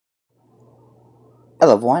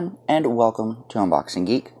Hello everyone, and welcome to Unboxing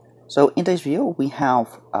Geek. So in today's video, we have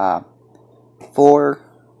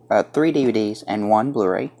three DVDs and one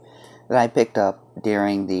Blu-ray that I picked up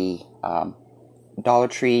during the Dollar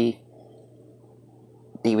Tree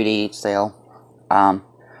DVD sale,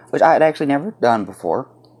 which I had actually never done before.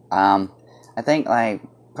 I think like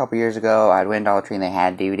a couple years ago, I'd went to Dollar Tree and they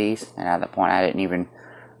had DVDs, and at that point I didn't even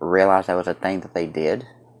realize that was a thing that they did.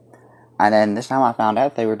 And then this time I found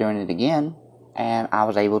out they were doing it again, and I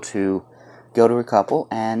was able to go to a couple,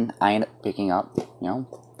 and I ended up picking up,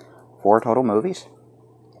 4 total movies.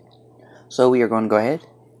 So we are going to go ahead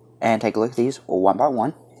and take a look at these one by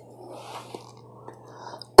one.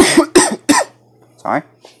 Sorry.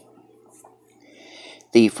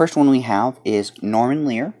 The first one we have is Norman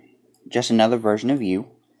Lear, Just Another Version of You,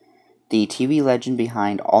 the TV legend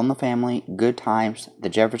behind All in the Family, Good Times, The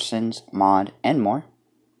Jeffersons, Maude, and more.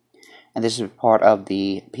 And this is part of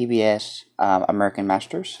the PBS American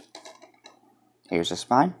Masters. Here's the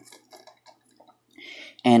spine.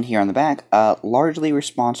 And here on the back, largely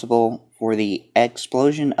responsible for the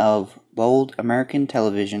explosion of bold American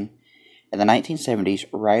television in the 1970s,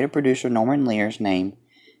 writer-producer Norman Lear's name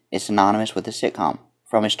is synonymous with the sitcom.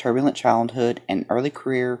 From his turbulent childhood and early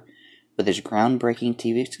career with his groundbreaking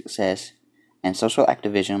TV success and social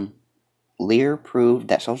activism, Lear proved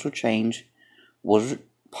that social change was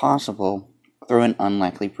possible through an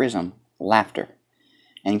unlikely prism, laughter,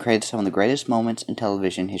 and created some of the greatest moments in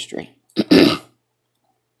television history.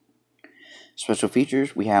 Special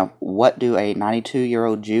features, we have What Do a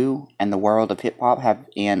 92-Year-Old Jew and the World of Hip-Hop Have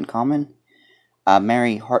in Common?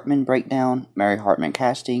 Mary Hartman Breakdown, Mary Hartman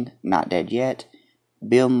Casting, Not Dead Yet,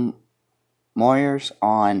 Bill Moyers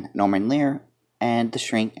on Norman Lear, and The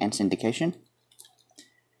Shrink and Syndication.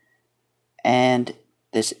 And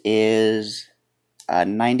this is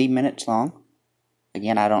 90 minutes long.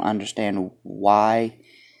 Again, I don't understand why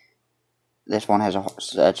this one has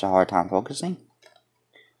such a hard time focusing.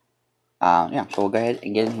 So we'll go ahead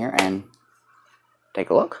and get in here and take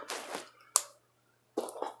a look.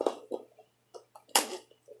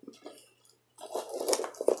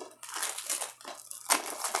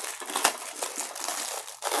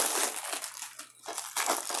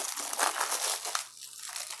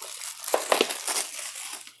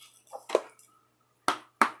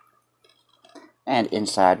 And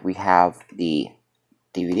inside we have the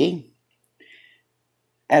DVD,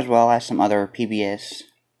 as well as some other PBS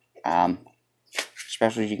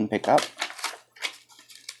specials you can pick up.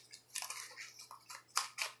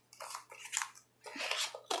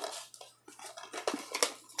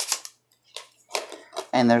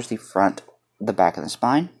 And there's the front, the back of the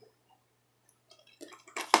spine.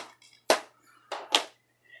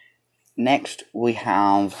 Next we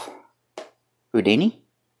have Houdini.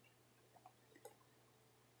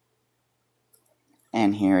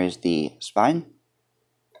 And here is the spine.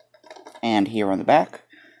 And here on the back,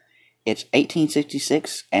 it's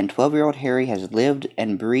 1866, and 12-year-old Harry has lived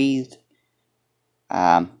and breathed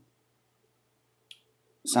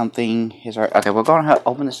something. Okay, we're going to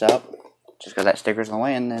open this up, just because that sticker's in the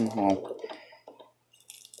way, and then we'll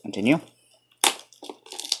continue.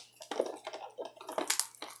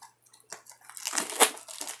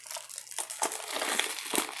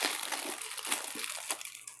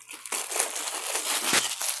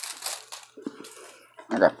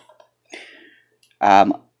 Okay.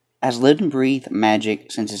 Has lived and breathed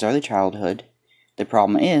magic since his early childhood. The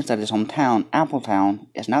problem is that his hometown, Appletown,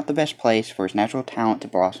 is not the best place for his natural talent to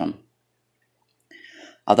blossom.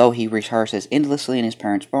 Although he rehearses endlessly in his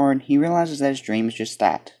parents' barn, he realizes that his dream is just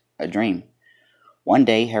that, a dream. One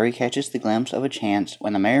day, Harry catches the glimpse of a chance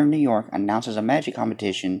when the mayor of New York announces a magic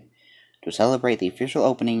competition to celebrate the official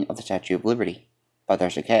opening of the Statue of Liberty. But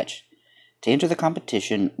there's a catch. To enter the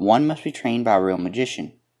competition, one must be trained by a real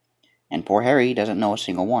magician. And poor Harry doesn't know a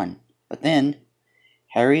single one. But then,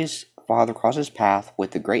 Harry's father crosses paths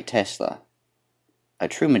with the great Tesla, a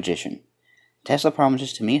true magician. Tesla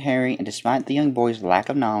promises to meet Harry, and despite the young boy's lack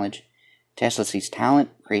of knowledge, Tesla sees talent,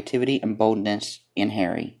 creativity, and boldness in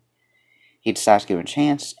Harry. He decides to give him a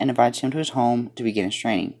chance and invites him to his home to begin his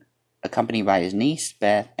training, accompanied by his niece,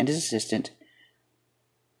 Beth, and his assistant,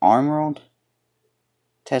 Arnold.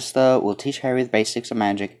 Tesla will teach Harry the basics of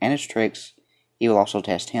magic and its tricks. He will also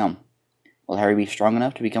test him. Will Harry be strong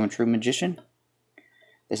enough to become a true magician?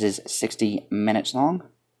 This is 60 minutes long.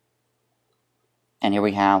 And here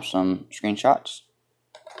we have some screenshots.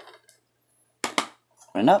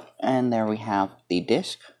 Open it up, and there we have the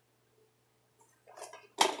disc.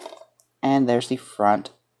 And there's the front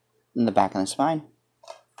and the back of the spine.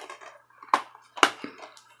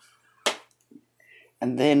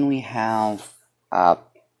 And then we have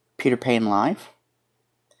Peter Pan Live.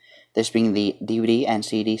 this being the DVD and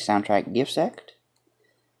CD soundtrack gift set.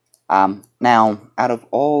 Now, out of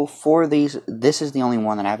all 4 of these, this is the only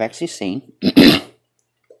one that I've actually seen.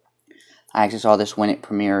 I actually saw this when it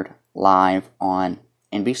premiered live on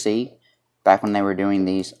NBC, back when they were doing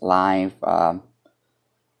these live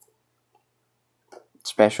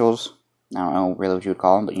specials. I don't know really what you would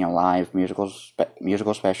call them, but live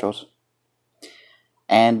musical specials.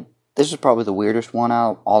 And this is probably the weirdest one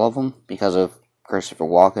out of all of them because of Christopher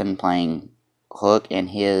Walken playing Hook and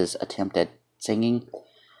his attempt at singing.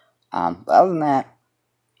 But other than that,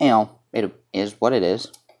 it is what it is.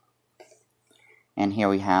 And here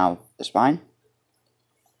we have the spine.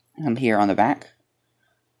 And here on the back,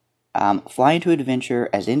 Fly into Adventure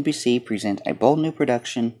as NBC presents a bold new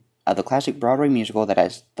production of the classic Broadway musical that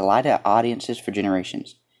has delighted audiences for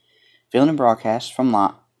generations. Filmed and broadcast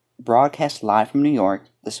live from New York,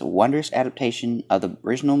 this wondrous adaptation of the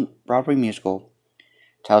original Broadway musical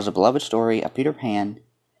tells the beloved story of Peter Pan,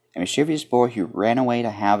 a mischievous boy who ran away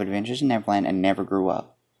to have adventures in Neverland and never grew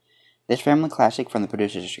up. This family classic from the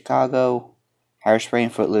producers of Chicago, Hairspray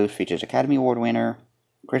and Footloose features Academy Award winner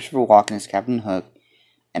Christopher Walken as Captain Hook,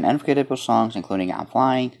 and unforgettable songs including I'm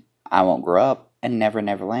Flying, I Won't Grow Up, and Never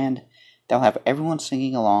Neverland. They'll have everyone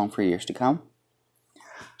singing along for years to come.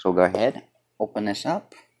 So we'll go ahead, open this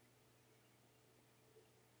up,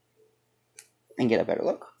 and get a better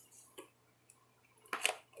look.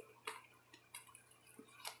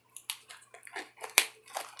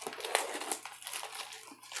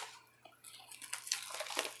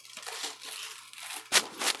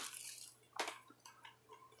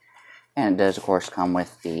 And it does, of course, come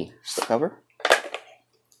with the slipcover.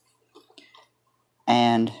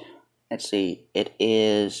 And let's see, it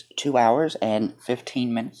is 2 hours and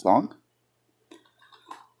 15 minutes long.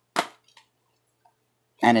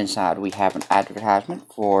 And inside we have an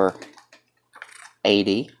advertisement for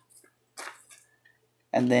AD.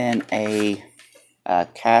 And then a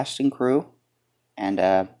cast and crew and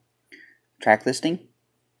a track listing.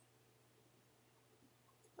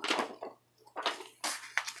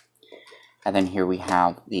 And then here we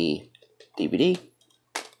have the DVD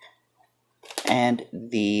and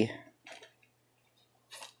the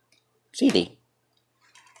CD.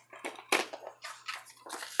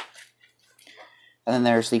 And then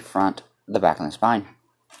there's the front, the back, and the spine.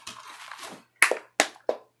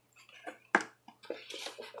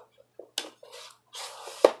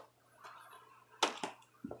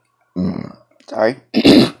 Sorry.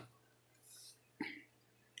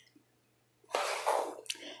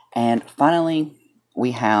 And finally,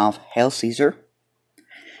 we have Hail Caesar.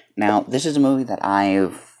 Now, this is a movie that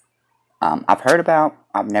I've heard about.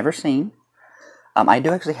 I've never seen. I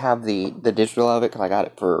do actually have the digital of it because I got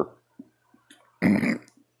it for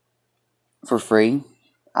free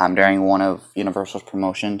during one of Universal's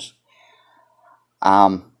promotions.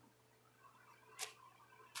 I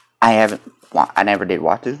never did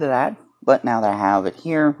watch it to that, but now that I have it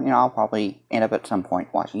here, I'll probably end up at some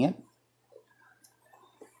point watching it.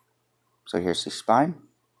 So here's the spine.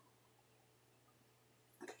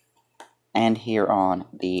 And here on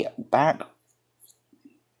the back,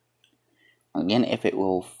 again, if it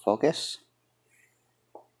will focus.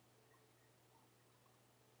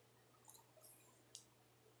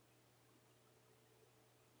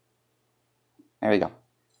 There we go.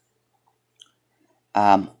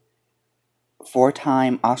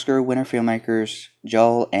 4-time Oscar winner filmmakers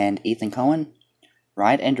Joel and Ethan Coen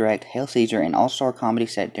write and direct Hail Caesar, an all-star comedy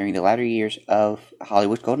set during the latter years of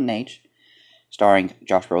Hollywood's golden age, starring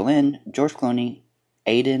Josh Brolin, George Clooney,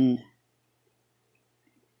 Aidan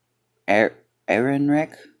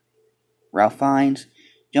Ehrenreich, Ralph Fiennes,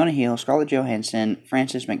 Jonah Hill, Scarlett Johansson,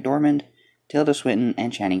 Frances McDormand, Tilda Swinton,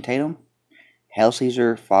 and Channing Tatum. Hail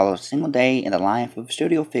Caesar follows a single day in the life of a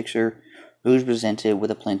studio fixer who is presented with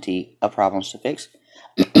a plenty of problems to fix.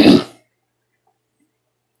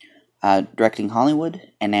 Directing Hollywood,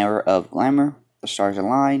 an era of glamour, the stars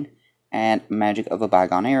align, and magic of a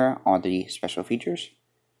bygone era are the special features.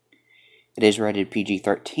 It is rated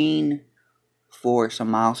PG-13 for some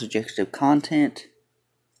mild suggestive content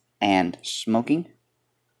and smoking.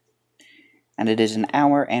 And it is an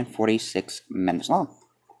hour and 46 minutes long.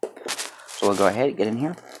 So we'll go ahead and get in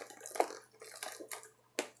here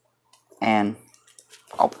and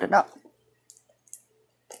open it up.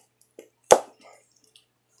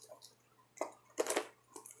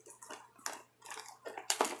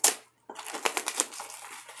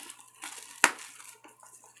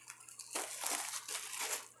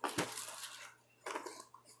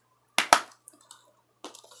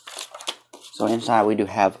 So inside we do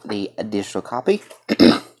have the digital copy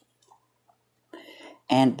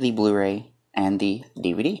and the Blu-ray and the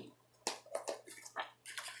DVD.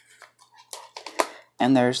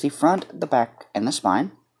 And there's the front, the back, and the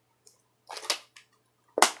spine.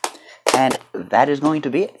 And that is going to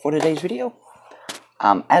be it for today's video.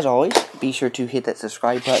 As always, be sure to hit that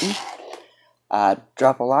subscribe button,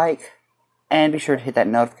 drop a like, and be sure to hit that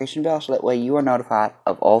notification bell so that way you are notified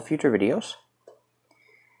of all future videos.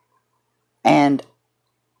 And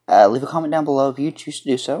leave a comment down below if you choose to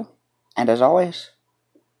do so. And as always,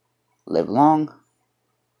 live long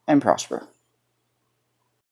and prosper.